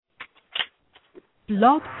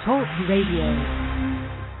Blog Talk Radio.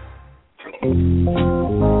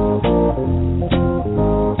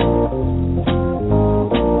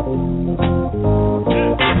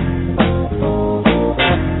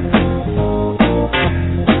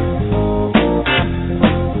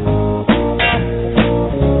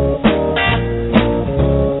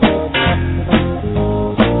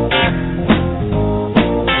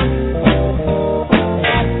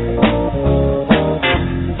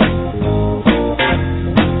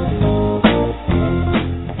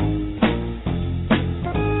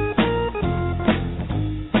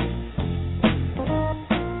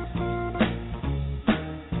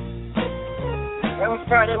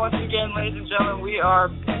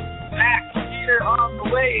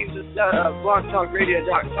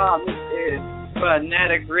 BlogTalkRadio.com. This is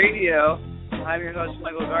Fanatic Radio. I'm your host,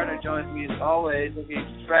 Michael Gardner. Joins me as always,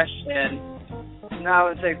 looking fresh and not, I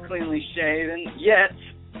would say, cleanly shaven yet,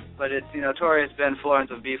 but it's the notorious Ben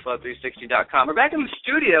Florence of BFlow360.com. We're back in the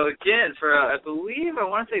studio again for, I believe, I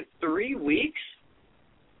want to say 3 weeks.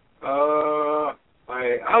 How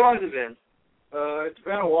long has it been? It's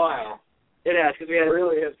been a while. It has, because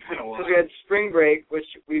we had spring break, which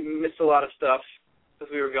we missed a lot of stuff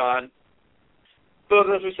because we were gone. Both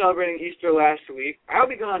of us were celebrating Easter last week. I'll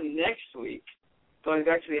be gone next week, going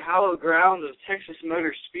back to the hallowed grounds of Texas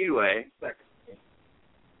Motor Speedway. I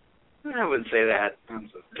wouldn't say that.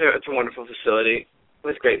 It's a wonderful facility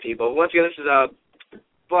with great people. Once again, this is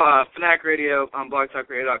Fanatic Radio on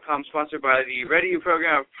BlogTalkRadio.com, sponsored by the Ready You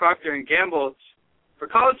program of Procter & Gamble. For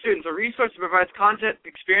college students, a resource that provides content,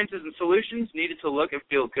 experiences, and solutions needed to look and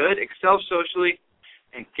feel good, excel socially,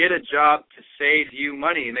 and get a job to save you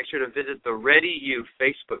money. Make sure to visit the Ready You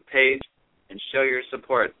Facebook page and show your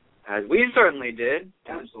support, as we certainly did.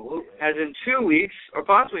 Absolutely. As in 2 weeks, or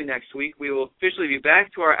possibly next week, we will officially be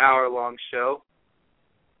back to our hour-long show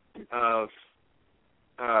of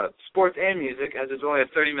sports and music, as it's only a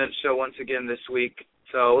 30-minute show once again this week.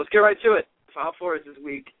 So let's get right to it. Final Four is this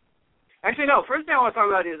week. Actually, no, first thing I want to talk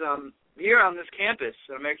about is here on this campus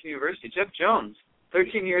at American University, Jeff Jones,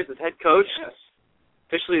 13 years as head coach. Yes.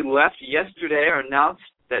 Officially left yesterday, or announced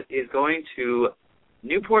that is going to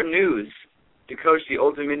Newport News to coach the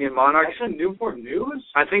Old Dominion Monarchs. That's in Newport News?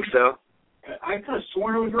 I think so. I could have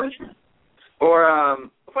sworn it was Richmond. Or, I'll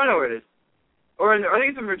find out where it is. Or I think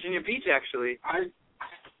it's in Virginia Beach, actually.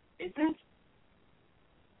 Is it?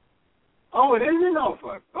 Oh, it is in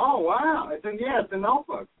Norfolk. Oh, wow. It's in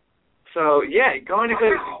Norfolk. So, yeah, going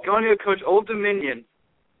to coach Old Dominion.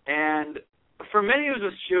 And for many, it was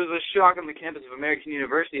a shock on the campus of American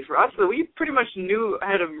University. For us, though, we pretty much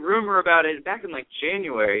had a rumor about it back in,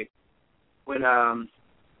 January when,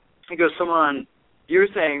 you were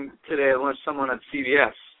saying today at lunch, someone at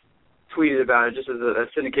CBS tweeted about it just as a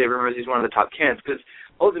syndicated rumor as he's one of the top candidates, because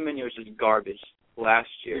Old Dominion was just garbage last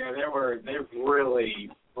year. Yeah, they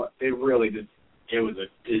really did. It was a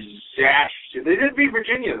disaster. They did beat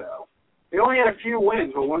Virginia, though. They only had a few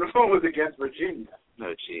wins, but one of them was against Virginia.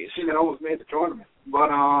 Oh, jeez. They almost made the tournament. But,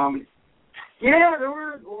 yeah, there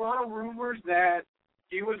were a lot of rumors that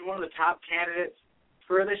he was one of the top candidates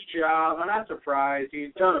for this job. I'm not surprised.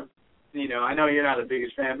 He's done, I know you're not the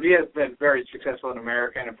biggest fan, but he has been very successful in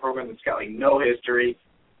America in a program that's got, no history.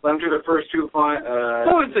 Let him through the first two I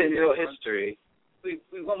would say no history. We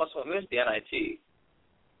almost missed the NIT.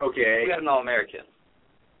 Okay. We got an All-American.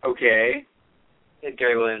 Okay. We had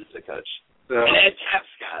Gary Williams as the coach. So, and Ed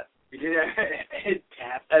Tapscott. We did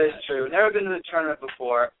tap. That is true. Never been to the tournament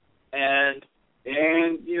before, and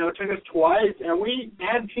it took us twice, and we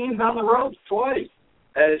had teams on the ropes twice.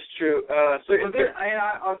 That is true.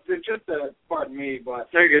 Pardon me,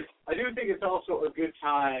 but very good. I do think it's also a good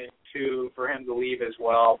time for him to leave as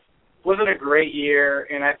well. Wasn't a great year,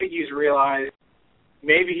 and I think he's realized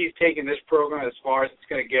maybe he's taken this program as far as it's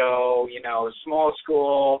going to go. A small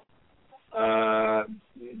school.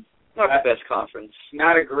 Not the best conference.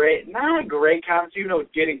 Not a great conference, even though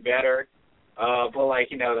it's getting better. But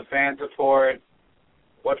the fan support.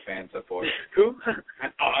 What fan support? Who?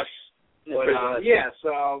 Us. But,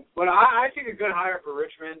 but I think a good hire for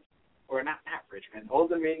Richmond, or not Richmond, Old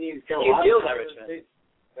Dominion. You deal at Richmond.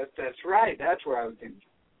 That's right. That's where I was thinking.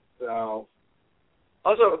 So.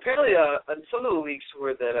 Also, apparently, some of the leaks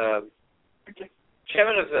were that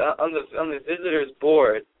chairman on the visitors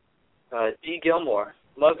board, Dee Gilmore,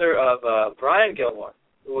 mother of Brian Gilmore,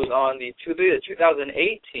 who was on the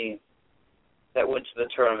 2008 team that went to the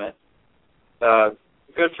tournament.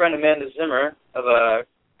 Good friend Amanda Zimmer of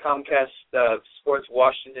Comcast Sports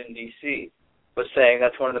Washington, D.C., was saying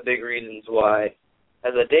that's one of the big reasons why.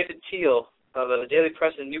 As David Teal of the Daily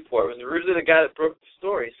Press in Newport was originally the guy that broke the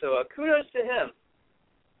story. So kudos to him,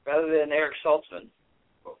 rather than Eric Saltzman.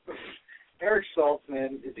 Eric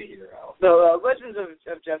Saltzman is a hero. So, Legends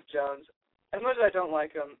of Jeff Jones. As much as I don't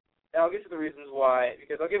like him, and I'll get to the reasons why,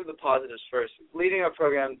 because I'll give the positives first. Leading our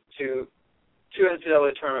program to 2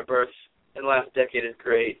 NCAA tournament berths in the last decade is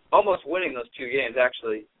great. Almost winning those 2 games,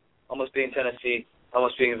 actually. Almost beating Tennessee,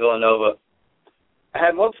 almost beating Villanova. I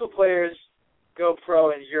had multiple players go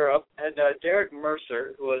pro in Europe. I had Derek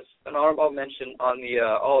Mercer, who was an honorable mention on the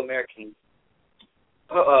All-American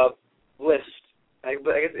list. I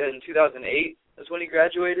guess in 2008 is when he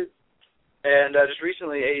graduated. And just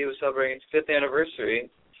recently, AU was celebrating its 5th anniversary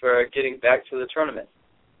for getting back to the tournament.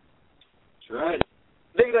 That's right.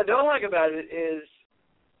 The thing I don't like about it is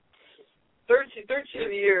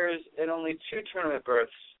 13 years and only 2 tournament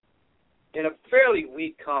berths in a fairly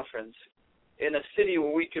weak conference in a city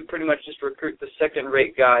where we could pretty much just recruit the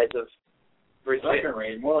second-rate guys of Virginia.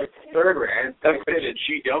 Second-rate, more like third-rate. I think that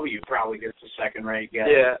GW probably gets the second-rate guy.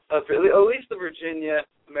 Yeah, at least the Virginia,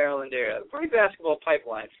 Maryland area. Pretty basketball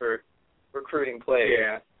pipeline for recruiting players.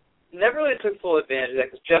 Yeah. Never really took full advantage of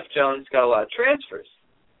that because Jeff Jones got a lot of transfers.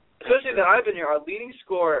 Especially that I've been here, our leading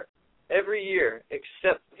scorer every year,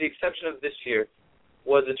 except the exception of this year,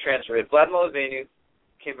 was a transfer. Vlad Molovenu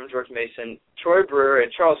came from George Mason, Troy Brewer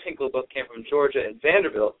and Charles Hinkle both came from Georgia and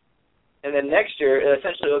Vanderbilt. And then next year,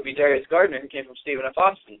 essentially it would be Darius Gardner, who came from Stephen F.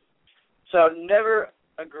 Austin. So never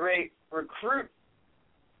a great recruit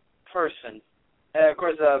person. And, of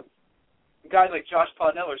course, guys like Josh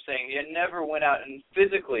Parnell are saying he never went out and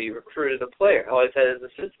physically recruited a player. Always had his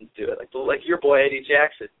assistants do it, like your boy Eddie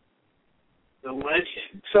Jackson. The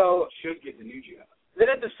legend. So should get the new job. Then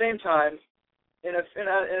at the same time, in a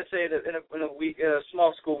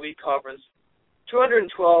small school week conference,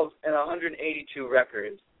 212 and 182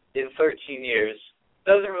 records in 13 years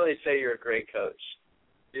doesn't really say you're a great coach.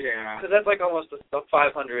 Yeah. Because that's like almost a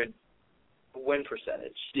 500 win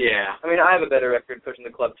percentage. Yeah. I mean, I have a better record coaching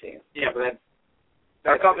the club team. Yeah, but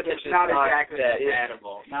our competition is not exactly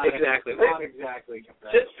compatible. Not exactly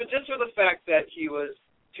compatible. Just for the fact that he was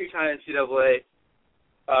 2-time NCAA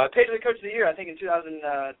Patriot Coach of the Year, I think in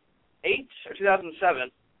 2008 or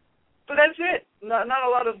 2007. But that's it. Not a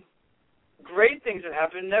lot of great things that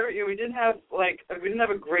happened. We didn't have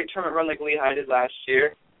a great tournament run like Lehigh did last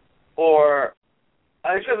year, or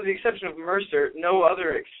except with the exception of Mercer, no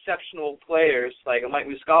other exceptional players like Mike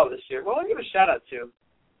Muscala this year. Well, I'll give a shout out to.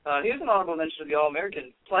 He was an honorable mention of the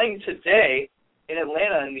All-American, playing today in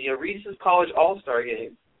Atlanta in the Reese's College All-Star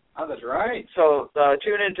Game. Oh, that's right. So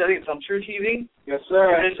tune in to it's on True TV. Yes,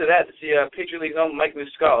 sir. Tune into that to see Patriot League's own Mike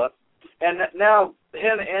Muscala. And now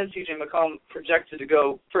him and C.J. McCollum projected to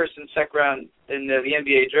go first and second round in the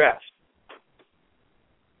NBA draft.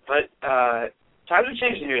 But times are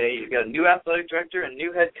changing here. You've got a new athletic director, a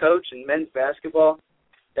new head coach in men's basketball.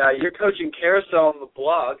 You're coaching Carousel on the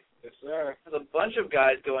blog. Yes, sir. There's a bunch of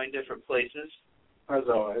guys going different places. As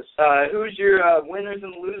always. Who's your winners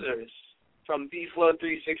and losers from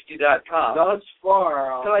bflow360.com? Thus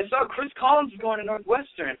far. So I saw Chris Collins is going to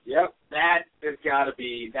Northwestern. Yep. That is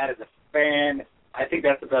a fan. I think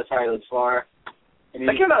that's the best hire thus far.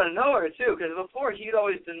 That came out of nowhere, too, because before he'd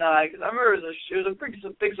always deny, because I remember it was a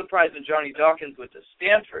big surprise when Johnny Dawkins went to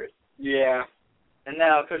Stanford. Yeah. And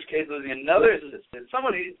now Coach K's losing another assistant,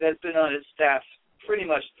 someone that's been on his staff pretty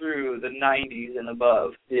much through the 90s and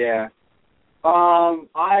above. Yeah.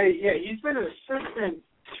 He's been an assistant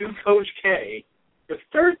to Coach K for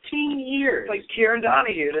 13 years. Like Kieran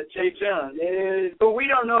Donahue to Jay Jones. But we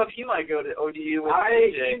don't know if he might go to ODU with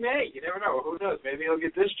He may. You never know. Who knows? Maybe he'll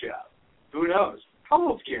get this job. Who knows? How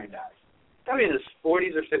old's Kieran Donahue? Probably in his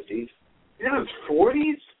 40s or 50s. He's in his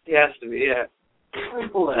 40s? He has to be, yeah.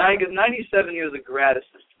 Because 97 he was a grad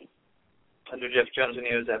assistant under Jeff Jones when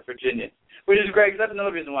he was at Virginia. Which is great, because that's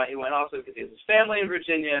another reason why he went, also because he has his family in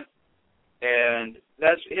Virginia. And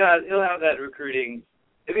he'll have that recruiting.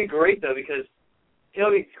 It'd be great, though, because he'll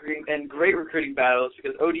be in great recruiting battles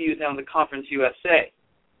because ODU is now in the Conference USA.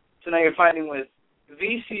 So now you're fighting with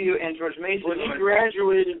VCU and George Mason. Well, he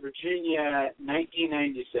graduated Virginia in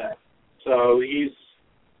 1997. So he's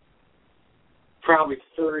probably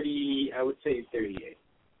 30, I would say 38.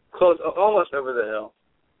 Close, almost over the hill.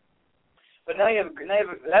 But now you have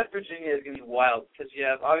that Virginia is going to be wild because you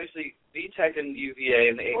have, obviously, VTech and UVA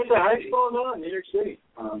in the 8th. What's the high school now in New York City?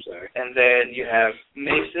 Oh, I'm sorry. And then you have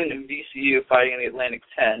Mason and VCU fighting in the Atlantic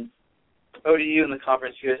 10. ODU in the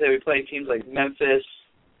Conference USA. We play teams like Memphis,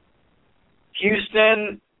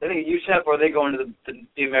 Houston. I think UTEP, or are they going to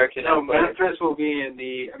the American? No, Memphis will be in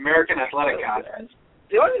the American Athletic Conference.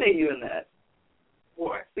 They are an AU in that.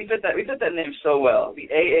 What? We fit that name so well. The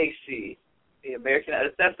AAC, the American.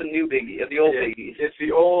 That's the new biggie of the old biggies. It's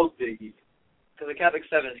the old biggie. Because the Catholic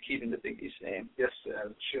 7 is keeping the Big East name. Yes,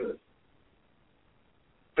 it should.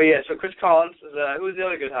 But yeah, so Chris Collins is who was the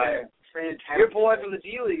other good hire? Fantastic. Your boy from the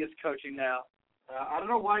D League is coaching now. I don't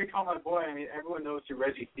know why you call my boy. I mean, everyone knows who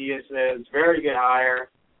Reggie Theus is. Very good hire.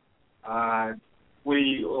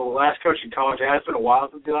 Last coach in college, it has been a while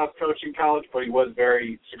since he last coached in college, but he was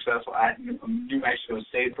very successful at New Mexico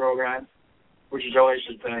State program, which has always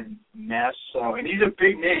just been a mess. So, and he's a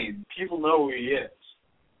big name. People know who he is.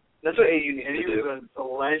 That's what AU needs and to do. he was a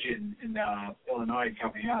legend in Illinois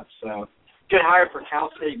coming up. So, good hire for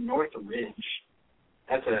Cal State Northridge.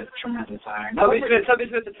 That's a tremendous hire. Tubby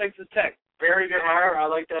Smith at Texas Tech. Very good hire. I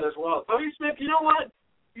like that as well. Tubby Smith, you know what?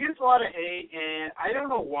 He gets a lot of hate, and I don't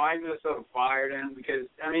know why Minnesota fired him because,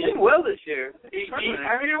 I mean... He did well this year. They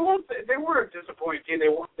were disappointed. They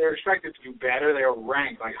were expected to do better. They were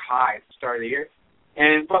ranked, high at the start of the year.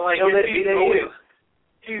 But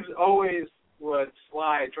he's always would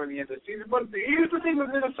slide toward the end of the season. But here's the thing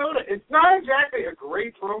with Minnesota. It's not exactly a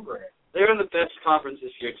great program. They're in the best conference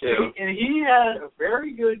this year, too. And he had a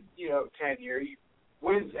very good, tenure. He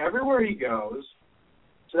wins everywhere he goes.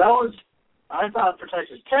 So that was... I thought for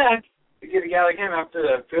Texas Tech to get a guy like him after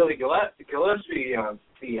the Philly Gillespie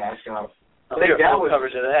fiasco. I think that was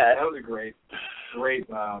coverage of that. That was a great,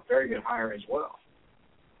 very good hire as well.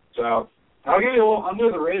 So I'll give you a little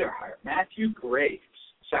under the radar hire. Matthew Graves,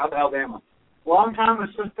 South Alabama, longtime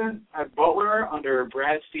assistant at Butler under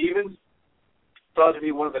Brad Stevens, thought to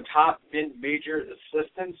be one of the top mid-major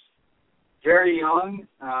assistants. Very young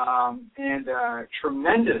and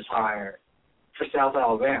tremendous hire for South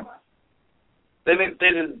Alabama. They're in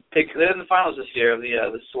the finals this year of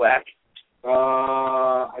the SWAC.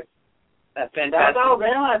 That fantastic. South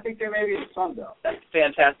Alabama, I think they may be in the Sun Belt. That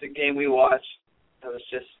fantastic game we watched. That was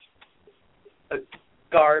just a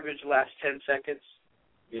garbage last 10 seconds.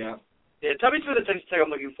 Yeah. Yeah, Tubby Smith at Texas Tech I'm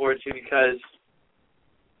looking forward to because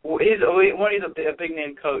he's a big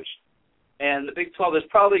name coach, and the Big 12 is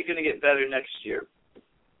probably going to get better next year.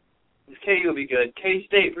 KU will be good.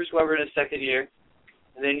 K-State, Bruce Weber in his second year.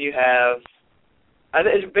 And then you have.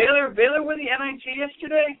 Is Baylor win the NIT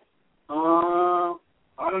yesterday? I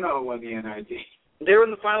don't know who won the NIT. They were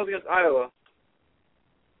in the finals against Iowa.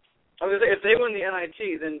 I was gonna say if they win the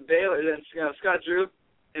NIT, then Scott Drew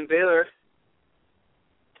and Baylor.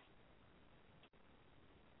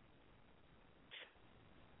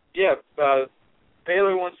 Yeah,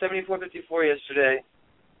 Baylor won 74-54 yesterday.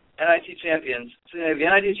 NIT champions. So the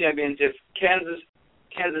NIT champions if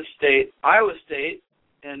Kansas State, Iowa State,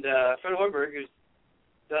 and Fred Hoiberg, who's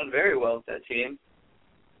done very well with that team.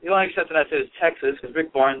 The only exception I said is Texas, because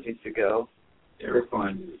Rick Barnes needs to go. Yeah, Rick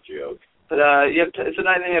Barnes is a joke. But it's a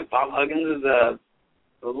nice thing that Bob Huggins is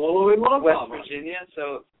West Virginia,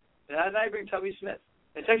 so now you bring Tubby Smith.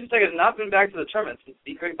 And Texas Tech has not been back to the tournament since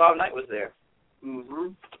Great Bob Knight was there.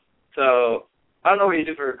 Mm-hmm. So I don't know what you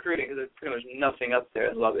do for recruiting, because there's pretty much nothing up there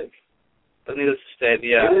in Lubbock. But needless to say,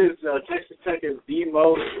 Texas Tech is the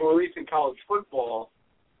most, or at least in college football,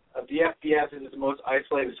 of the FBS, it is the most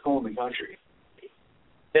isolated school in the country.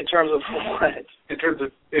 In terms of what? In terms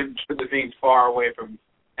of being far away from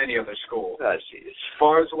any other school. Oh, jeez.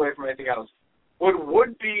 Far away from anything else. What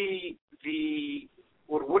would be the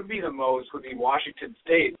most would be Washington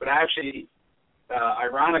State, but actually,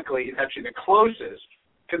 ironically, it's actually the closest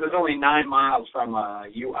because it's only 9 miles from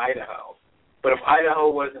Idaho. But if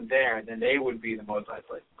Idaho wasn't there, then they would be the most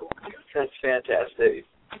isolated school in the country. That's fantastic.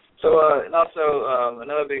 So, and also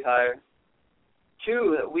another big hire.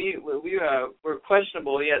 Two that we were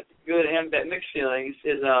questionable yet good and mixed feelings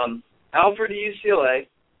is Alfred to UCLA,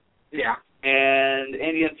 yeah, and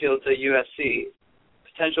Andy Enfield to USC.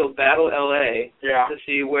 Potential battle LA, yeah, to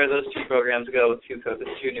see where those two programs go with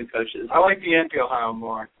two new coaches. I like the Enfield hire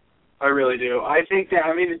more. I really do. I think that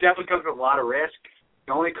it definitely comes with a lot of risk.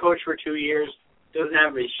 The only coach for 2 years doesn't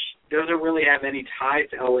really have any ties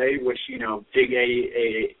to LA, which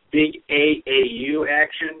big AAU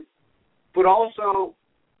action. But also,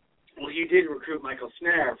 he did recruit Michael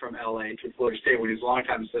Snare from LA to Florida State when he was a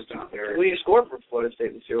longtime assistant out there. Well, he scored for Florida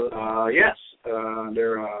State this year. Yes,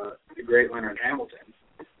 they're the great Leonard Hamilton.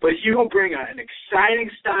 But he will bring an exciting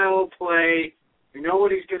style of play. You know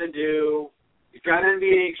what he's going to do. He's got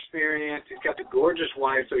NBA experience. He's got the gorgeous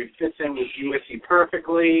wife, so he fits in with USC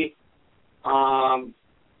perfectly. And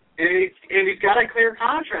he's got a clear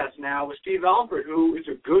contrast now with Steve Alford, who is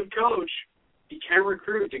a good coach. He can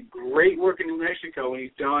recruit. Did great work in New Mexico when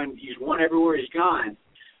he's done. He's won everywhere he's gone.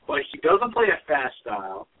 But he doesn't play a fast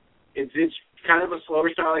style. It's kind of a slower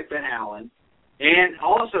style like Ben Allen. And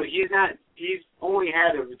also, he's only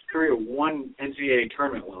had in his career one NCAA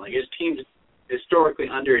tournament win. Like, his team's historically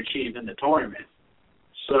underachieved in the tournament.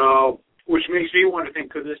 So which makes me want to think,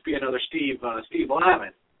 could this be another Steve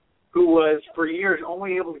Lavin, who was for years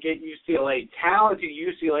only able to get UCLA, talented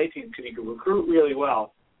UCLA teams because he could recruit really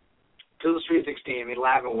well to the Sweet 16. I mean,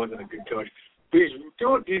 Lavin wasn't a good coach. But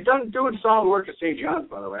he's doing solid work at St. John's,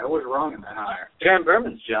 by the way. I was wrong in that hire. Jaron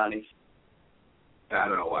Berman's Johnny. I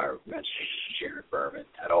don't know why I mentioned Jaron Berman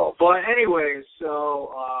at all. But anyways,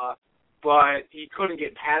 but he couldn't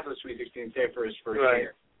get past the Sweet 16 say for his first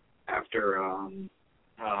year. After,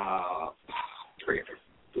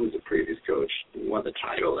 who was the previous coach who won the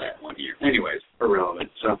title that 1 year. Anyways, irrelevant.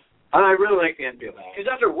 So, I really like the NCAA. He was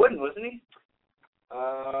after Wooden, wasn't he?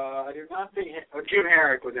 I do not think Jim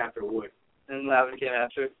Herrick was after Wood. And Lavin came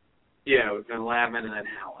after? Yeah, it was then Lavin and then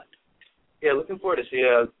Howland. Yeah, looking forward to see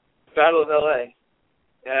Battle of L.A.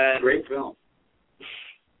 And great film.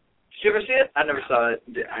 Did you ever see it? I never saw it.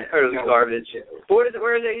 I heard it was garbage. Where does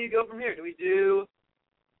AU go from here? Do we do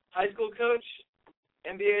high school coach,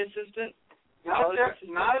 NBA assistant?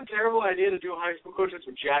 Not a terrible idea to do high school coach. That's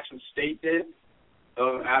what Jackson State did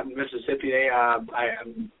out in Mississippi. They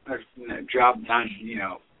job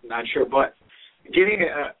not sure, but getting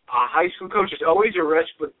a high school coach is always a risk.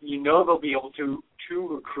 But they'll be able to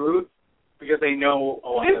recruit because they know a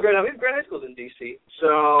lot. We have great high schools in DC.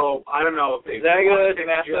 So I don't know if they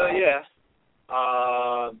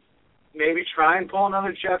maybe try and pull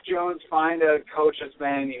another Jeff Jones. Find a coach that's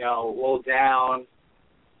been a little down.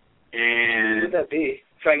 And who would that be?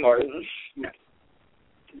 Frank Martin?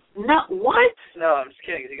 No, what? No, I'm just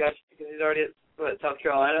kidding. Because he's already at South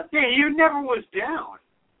Carolina. Yeah, he never was down.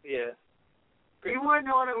 Yeah. He went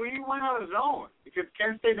on his own because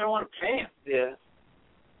Kent State didn't want to pay him. Yeah.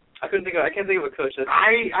 I can't think of a coach that.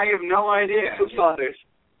 I have no idea. Who Saunders?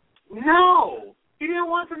 No, he didn't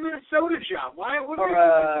want the Minnesota job. Why? What did he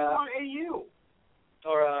want AU?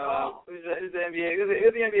 Or who's the NBA? Who's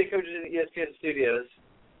the NBA coaches in ESPN Studios?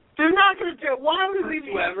 They're not going to do it. Why would they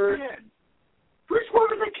leave Weber? Bruce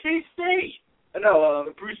Weber's at K-State. No,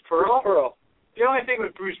 Bruce Pearl? The only thing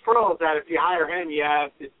with Bruce Pearl is that if you hire him, you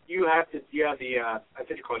have the I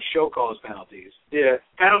think it's called show cause penalties. Yeah.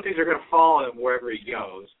 Penalties are going to follow him wherever he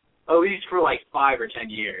goes, at least for like 5 or 10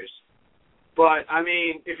 years. But, I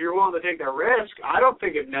mean, if you're willing to take that risk, I don't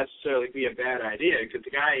think it'd necessarily be a bad idea because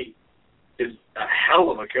the guy is a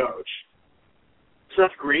hell of a coach.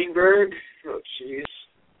 Seth Greenberg? Oh, jeez.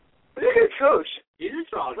 He's a good coach. He's a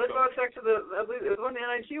solid coach. Let's go back to I believe it was on the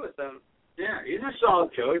NIT with them. Yeah, he's a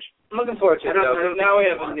solid coach. I'm looking forward to it, though, because now we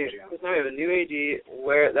have a new AD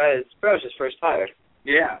where that is pretty much his first hire.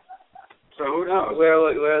 Yeah. So who knows?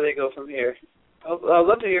 Where do they go from here? I'd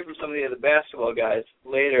love to hear from some of the other basketball guys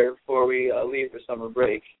later before we leave for summer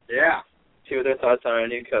break. Yeah. See what their thoughts are on our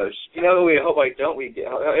new coach. You know who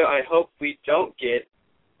I hope we don't get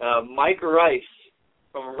Mike Rice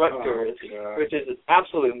from Rutgers, which is an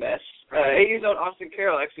absolute mess. AU's own Austin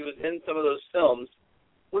Carroll actually was in some of those films.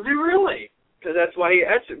 Was he really? Because that's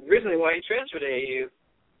originally why he transferred to AU,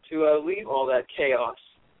 to leave all that chaos.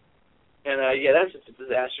 And that's just a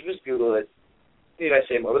disaster. Just Google it. Need I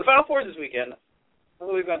say more? But the Final Four is this weekend. I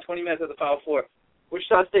believe we've gone 20 minutes of the Final Four.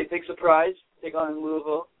 Wichita State, big surprise, take on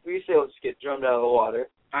Louisville. We say let's get drummed out of the water.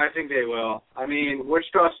 I think they will. I mean,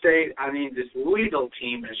 Wichita State, this Louisville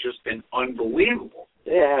team has just been unbelievable.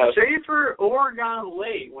 Yeah. Say for Oregon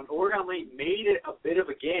Late, when Oregon Late made it a bit of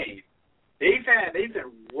a game, they've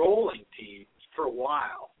been rolling teams for a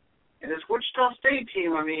while. And this Wichita State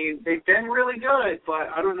team, they've been really good, but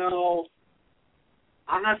I don't know.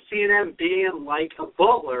 I'm not seeing them being like a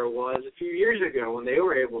Butler was a few years ago when they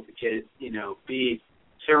were able to get, be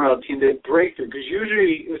Cinderella team that break through. Because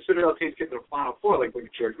usually the Cinderella teams get to the Final Four, like with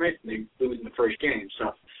George Mason, they lose in the first game.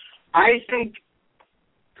 So I think,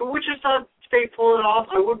 could Wichita State pull it off?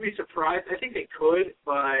 I wouldn't be surprised. I think they could,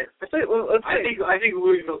 but I think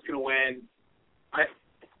Louisville's going to win.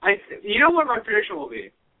 You know what my prediction will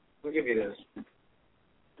be? I'll give you this.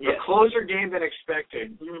 Yeah. A closer game than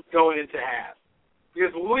expected going into half.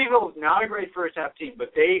 Because Louisville is not a great first-half team,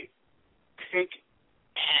 but they kick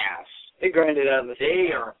ass. They grind it out in the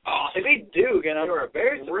They are awesome. If they do, again, I'm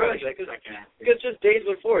very surprised. Because just days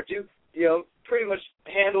before, Duke, pretty much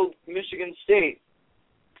handled Michigan State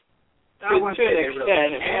to an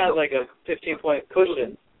extent. It had like a 15-point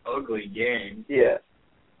cushion. Ugly game. Yeah.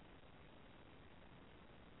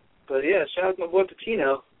 But, yeah, shout out to my boy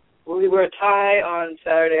Patino. Will he wear a tie on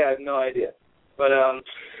Saturday? I have no idea. But,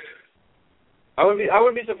 I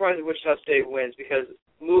wouldn't be surprised if Wichita State wins because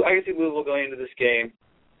I can see Louisville going into this game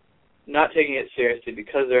not taking it seriously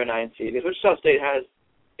because they're a 9 seed. Because Wichita State has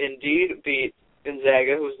indeed beat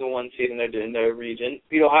Gonzaga, who's the 1 seed in their region,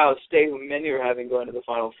 beat Ohio State, who many are having going to the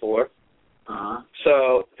Final Four. Uh-huh.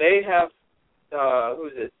 So they have,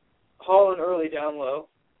 Holland early down low,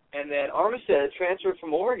 and then Armistead transferred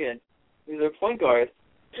from Oregon. He was their point guard.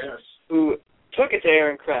 Yes. Who took it to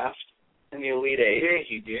Aaron Kraft in the Elite Eight. Yeah,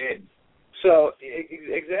 he did. So,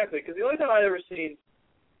 exactly, because the only time I'd ever seen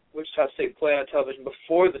Wichita State play on television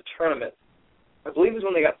before the tournament, I believe was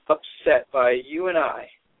when they got upset by UNI,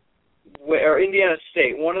 or Indiana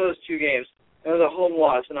State, one of those two games. It was a home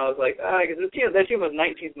loss, and I was like, because that team was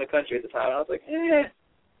 19th in the country at the time, and I was like,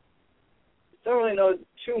 don't really know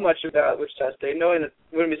too much about Wichita State, knowing that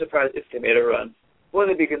I wouldn't be surprised if they made a run. When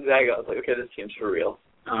they beat Gonzaga, I was like, okay, this team's for real.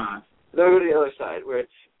 Uh-huh. Then we go to the other side, where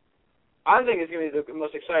I think it's going to be the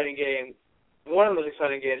most exciting game, one of the most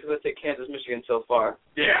exciting games, because let's say Kansas-Michigan so far.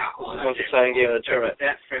 Yeah. Well, the most exciting game of the tournament.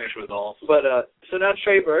 That finish was awesome. But, so now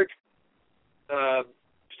Trey Burke,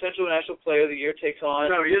 potential National Player of the Year, takes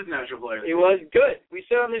on. No, he is National Player of the Year. He was good. We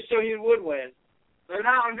said on this show he would win. But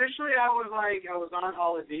now, initially I was on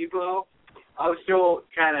Oladipo. I was still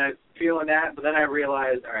kind of feeling that, but then I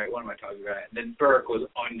realized, all right, what am I talking about? And then Burke was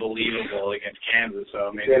unbelievable against Kansas,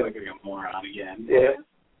 so maybe I'm looking at a moron again. Yeah.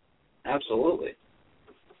 Absolutely.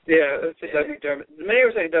 Yeah, let's say Doug McDermott. Many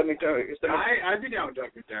were saying Doug McDermott. I'd be down with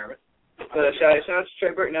Doug McDermott. But shout out to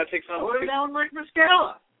Trey Burke, now takes on. What about Rick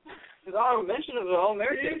Muscala? Because I mentioned of the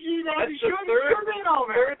All-American. That's the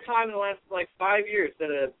third time in the last, 5 years that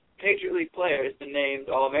a Patriot League player has been named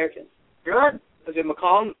All-American. Good. Because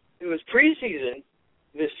McCollum, who was preseason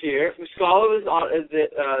this year, Muscala was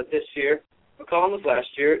this year, McCollum was last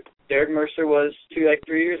year, Derek Mercer was 3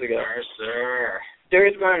 years ago. Mercer.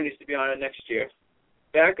 Darius Garner needs to be on it next year.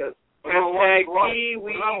 Backup. Hashtag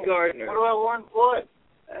Pee-wee Gardner. What about Warren Floyd?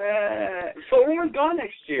 So Warren's gone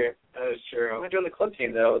next year. That is true. I'm not doing the club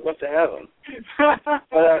team, though. I'd love to have him.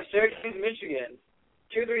 But Syracuse, Michigan.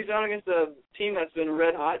 2-3 zone against a team that's been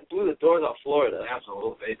red hot. Blew the doors off Florida.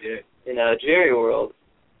 Absolutely, they did. In Jerry World.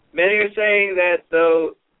 Many are saying that,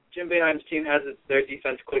 though, Jim Boeheim's team has their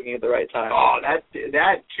defense clicking at the right time. Oh, that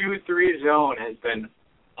 2-3 zone has been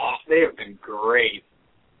they have been great.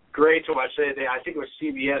 Great to watch. I think it was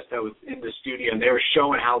CBS that was in the studio, and they were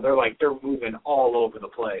showing how they're moving all over the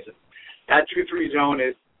place. That 2-3 zone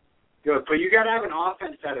is good, but you got to have an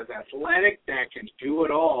offense that is athletic, that can do it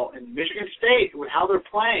all. And Michigan State, with how they're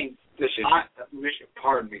playing, Michigan,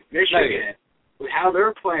 with how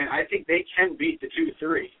they're playing, I think they can beat the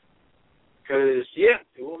 2-3. Because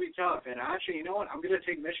it will be tough. And actually, you know what? I'm going to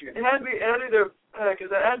take Michigan. It has to be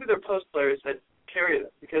their post players that carry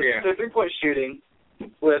them, because their 3-point shooting.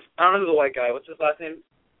 With, I don't know the white guy. What's his last name?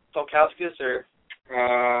 Tolkauskas or?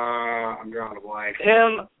 I'm drawing a blank.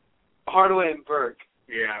 Him, Hardaway, and Burke.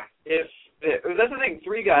 Yeah. If that's the thing,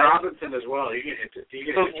 3 guys. Robinson as well.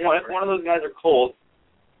 If one of those guys are cold,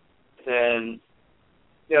 then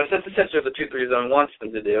that's essentially what the 2-3 zone wants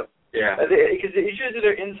them to do. Yeah. Because usually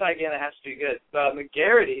their inside game that has to be good.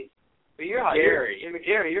 McGarity, but you're hot.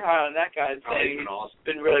 McGarry, you're hot on that guy. He's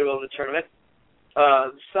been really well in the tournament.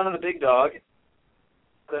 Son of the big dog.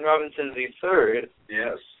 Glenn Robinson's the third.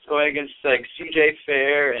 Yes. Going against C.J.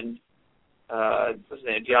 Fair and what's his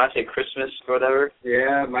name, Deontay Christmas or whatever.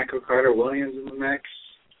 Yeah, Michael Carter Williams in the mix.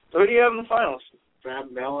 So who do you have in the finals?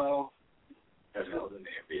 Fab Melo. That's Melo's in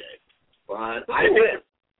the NBA. But I think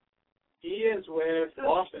he is with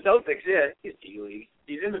Boston. Celtics, yeah. He's D-League.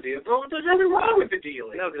 He's in the D-League. But there's nothing wrong with the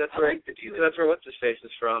D-League. No, because that's where what's his face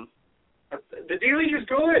is from. The D-League is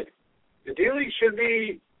good. The D-League should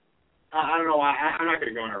be. I don't know why. I'm not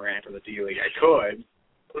going to go on a rant on the D-League. I could.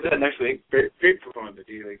 We'll do that next week. Big proponent of the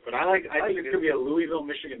D-League. But I think it could be a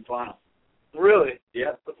Louisville-Michigan final. Really?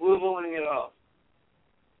 Yeah. With Louisville winning it all.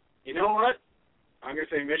 You know what? I'm going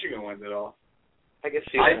to say Michigan wins it all. I can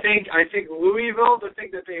see that. I think Louisville, the thing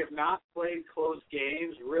that they have not played close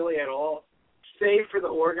games really at all, save for the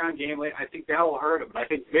Oregon game late, I think that will hurt them. But I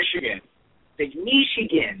think Michigan,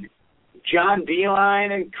 John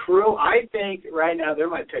Beilein and crew, I think right now they're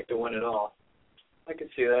my pick to win it all. I can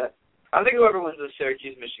see that. I think whoever wins the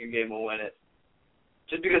Syracuse-Michigan game will win it.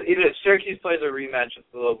 Just because even if Syracuse plays a rematch with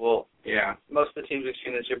Louisville, most of the teams we've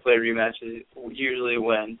seen this year play rematches usually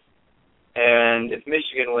win. And if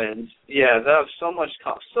Michigan wins, they'll have so much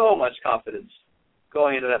confidence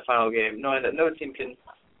going into that final game, knowing that no team can.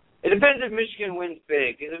 It depends if Michigan wins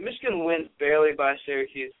big. If Michigan wins barely by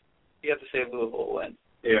Syracuse, you have to say Louisville will win.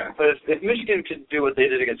 Yeah. But if Michigan could do what they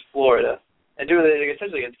did against Florida and do what they did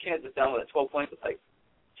essentially against Kansas down with 12 points with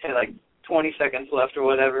 20 seconds left or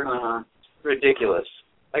whatever, ridiculous.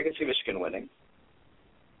 I can see Michigan winning.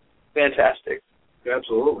 Fantastic.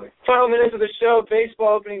 Absolutely. Final minutes of the show,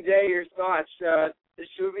 baseball opening day, your thoughts.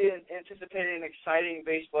 should we be anticipating an exciting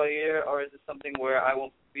baseball year, or is it something where I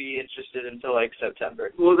won't be interested until like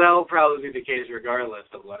September? Well, that will probably be the case regardless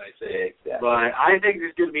of what I say. Exactly. But I think this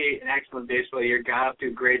is going to be an excellent baseball year. Got off to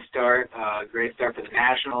a great start. Great start for the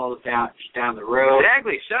Nationals down the road.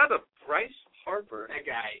 Exactly. Shout out to Bryce Harper. That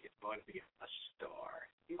guy is going to be a star.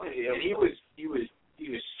 And he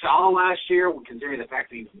was solid last year, considering the fact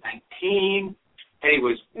that he was 19, and he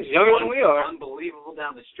was younger than we are. Unbelievable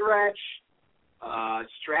down the stretch.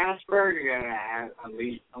 Strasburg, you're gonna have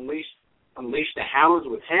unleash the hounds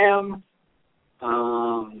with him.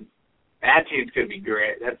 That team's gonna be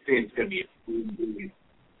great. That team's gonna be.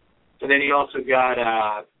 So then you also got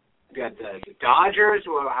the Dodgers,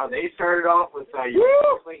 how they started off with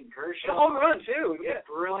Clayton Kershaw. A home run too. Yeah,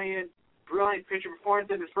 brilliant pitcher performance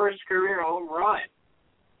in his first career home run.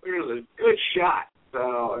 It was a good shot.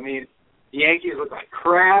 So I mean. The Yankees look like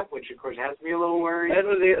crap, which, of course, has to be a little worrying. That's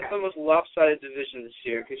the most lopsided division this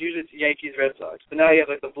year, because usually it's Yankees, Red Sox. But now you have,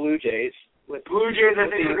 like, the Blue Jays. I think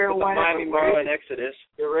they're going to win. Miami Marlin Exodus.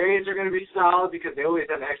 The Rays are going to be solid because they always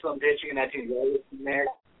have excellent pitching, and that team's always in there.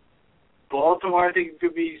 Baltimore, I think,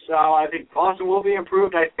 could be solid. I think Boston will be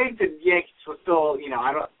improved. I think the Yankees will still,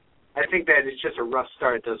 I think that it's just a rough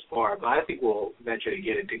start thus far, but I think we'll eventually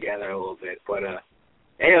get it together a little bit. But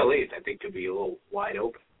AL East, I think, could be a little wide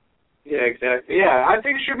open. Yeah, exactly. Yeah, I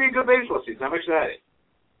think it should be a good baseball season. I'm excited.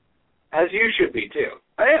 As you should be, too.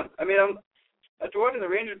 I am. I mean, after watching the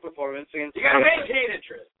Rangers' performance against... You got to maintain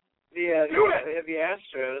interest. The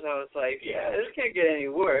Astros, I was like, this can't get any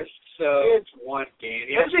worse. So it's one game.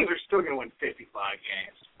 The Astros are still going to win 55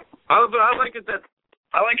 games. I like it that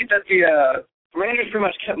the Rangers pretty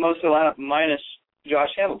much kept most of the lineup minus Josh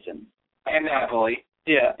Hamilton. And Napoli.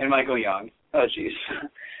 Yeah. And Michael Young. Oh, jeez.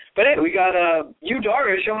 But hey, we got Yu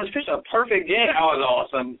Darvish almost pitched a perfect game. That was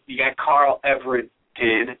awesome. You got Carl Everett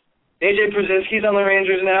did. AJ Pierzynski's on the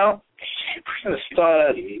Rangers now.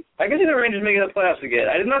 I can see the Rangers making the playoffs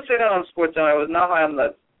again. I did not say that on SportsCenter. I was not high on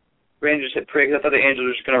the Rangers hit prigs. I thought the Angels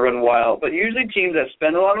were just going to run wild. But usually teams that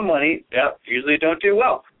spend a lot of money, usually don't do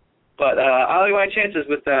well. But I like my chances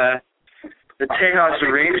with the Tejas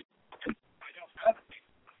Rangers.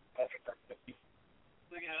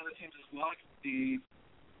 Looking at other teams as well, the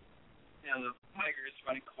Tigers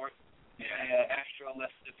running court in the Astro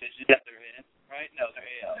West division that they're in, right? No, they're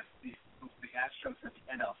AL. The Astros are the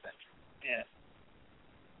NL Central. Yeah.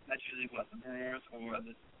 That's usually what, the Brewers or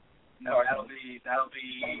the... No, that'll be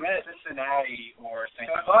Cincinnati or St.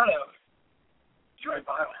 Louis. Joey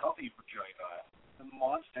Votto, healthy for Joey Votto. The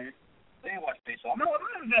monster. They watch baseball. No, I'm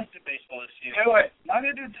not invested in baseball this year. Do it. I'm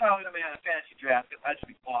going to do Tyler to me on a fantasy draft because I'd just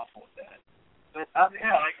be awful with that. But,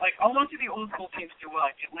 like almost the old school teams do well.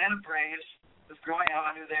 Like Atlanta Braves was growing out.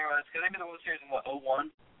 I knew they were, because they've been in the World Series in, 2001?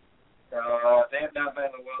 They have not been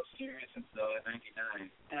in the World Series since 99.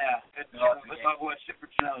 Yeah, with my boy Chipper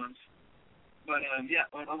Jones. But, I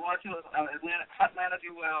want to Atlanta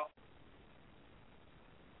do well.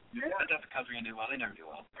 Yeah. I doubt the Cubs are going to do well. They never do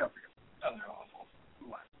well. Cubs are awful.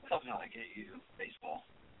 Cubs are like at you, baseball.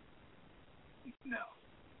 No.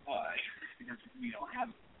 Why? Because we don't have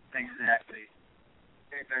exactly.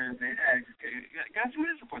 Guys, who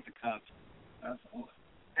support the Cubs? Absolutely.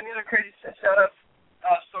 Any other crazy setup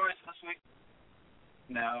stories this week?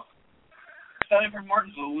 No. Starting from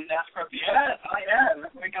Martinsville, we NASCAR. Yeah.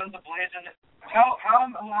 We got the blazing. How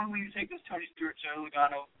long will you take this Tony Stewart show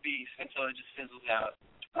Logano beef until it just fizzles out?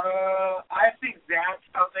 I think that's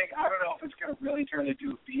something. I don't know if it's going to really turn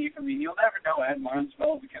into a beef. I mean, you'll never know at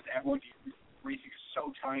Martinsville because everyone racing is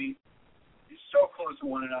so tight. You're so close to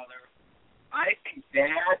one another. I think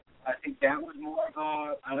that was more of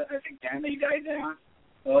a. I think that may die down.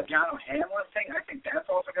 The Logano Hamlin thing, I think that's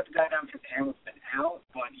also got to die down because Hamlin's been out,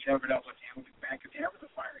 but you never know what's Hamlin's back because Hamlin's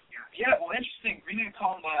a fire guy. Yeah, well, interesting. Reading a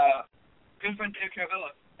column by good friend Dave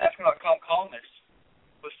Caravilla, Astronaut.com columnist,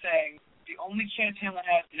 was saying the only chance Hamlin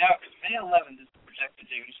has now, because May 11th is the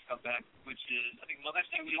projected date when he should come back, which is, I think, Mother's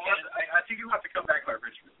Day weekend. I think he'll have to come back by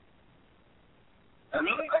Richmond.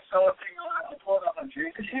 Really? I saw a thing I pulled up on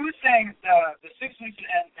Jason. Because he was saying the 6 weeks would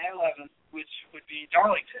end May 11th, which would be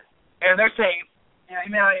Darlington. And they're saying, he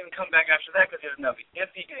may not even come back after that because there's no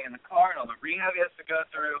iffy getting in the car and all the rehab he has to go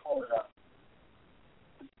through. Hold it up.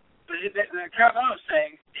 But the Caravana was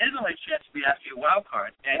saying his only chance would be after a wild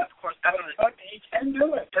card. And, of course, He can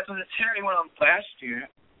do it. That's when the Terry went on last year,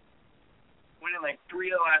 winning like 3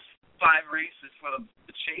 of the last 5 races before the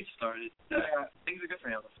chase started. Things are good for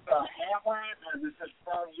him. Hamlin, this is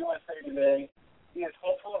from USA Today. He is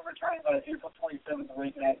hopeful of returning by April 27th to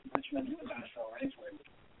race at Richmond International Raceway.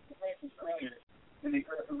 The race is earlier than the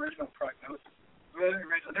original prognosis. The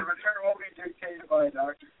return won't be dictated by a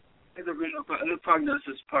doctor. The original the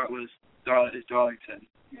prognosis part was Darlington.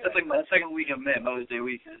 Yeah. That's like my second week of May, Mother's Day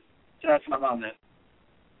weekend. So that's my mom then.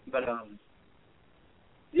 But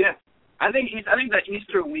yeah, I think that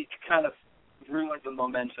Easter week kind of ruined the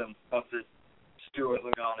momentum of the Stewart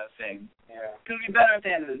Logano thing. Yeah. Because it'd be better at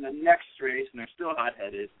the end of the next race, and they're still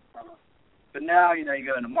hot-headed. But now, you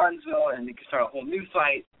go into Martinsville, and you can start a whole new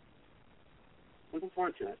fight. Looking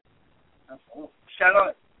forward to it. Shout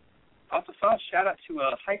out to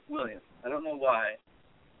Hype Williams. I don't know why,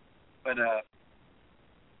 but I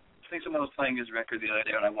think someone was playing his record the other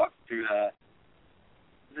day when I walked through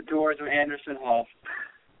the doors of Anderson Hall.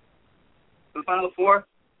 The Final Four?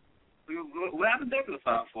 What happened there for the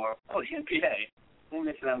Final Four? Oh, the NBA. We'll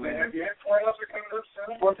get to that later. NBA playoffs are coming up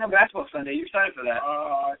soon? Four-time basketball Sunday. You excited for that?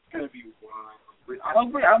 It's going to be wild.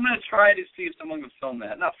 I'm going to try to see if someone can film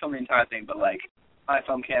that. Not film the entire thing, but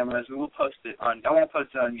iPhone cameras. We will post it I want to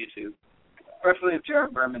post it on YouTube. Preferably of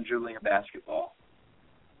Jared Berman dribbling a basketball.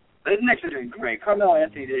 The Knicks are doing great. Carmelo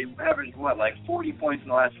Anthony averaged, 40 points in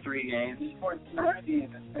the last 3 games? He's scored 90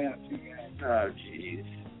 in the span of 2 games. Oh, jeez.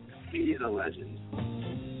 He's a legend.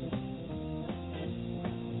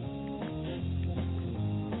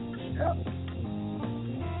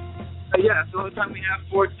 Yeah. So the time we have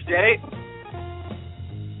for today.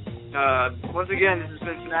 Once again, this has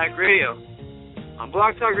been Fanatic Radio on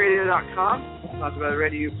blogtalkradio.com. Sponsored by the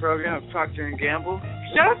Radio program of Procter & Gamble.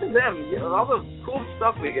 Shout out to them. All the cool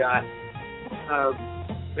stuff we got.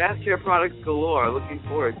 Bath care products galore. Looking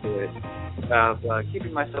forward to it.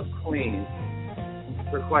 Keeping myself clean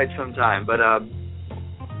for quite some time. But I'll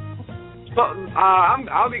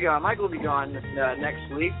be gone. Michael will be gone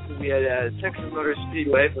next week. We'll be at Texas Motor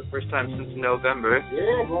Speedway for the first time since November.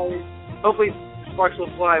 Yeah, boy. Hopefully Sparks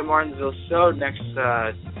will fly at Martinsville so next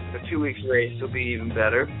the 2 weeks race will be even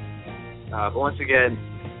better. But once again,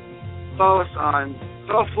 follow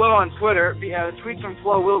Flo on Twitter. The tweets from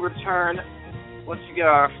Flo will return once you get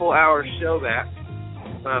our full hour show back.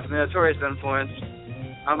 From the Notorious Influence,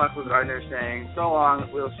 I'm Michael Gardner saying so long.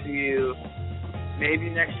 We'll see you maybe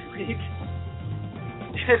next week.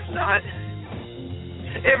 If not,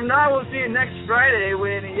 we'll see you next Friday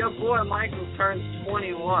when your boy Michael turns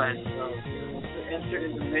 21. So enter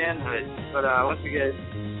into manhood. But once again,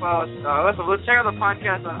 let's check out the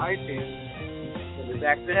podcast on iTunes. We'll be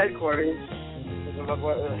back to headquarters.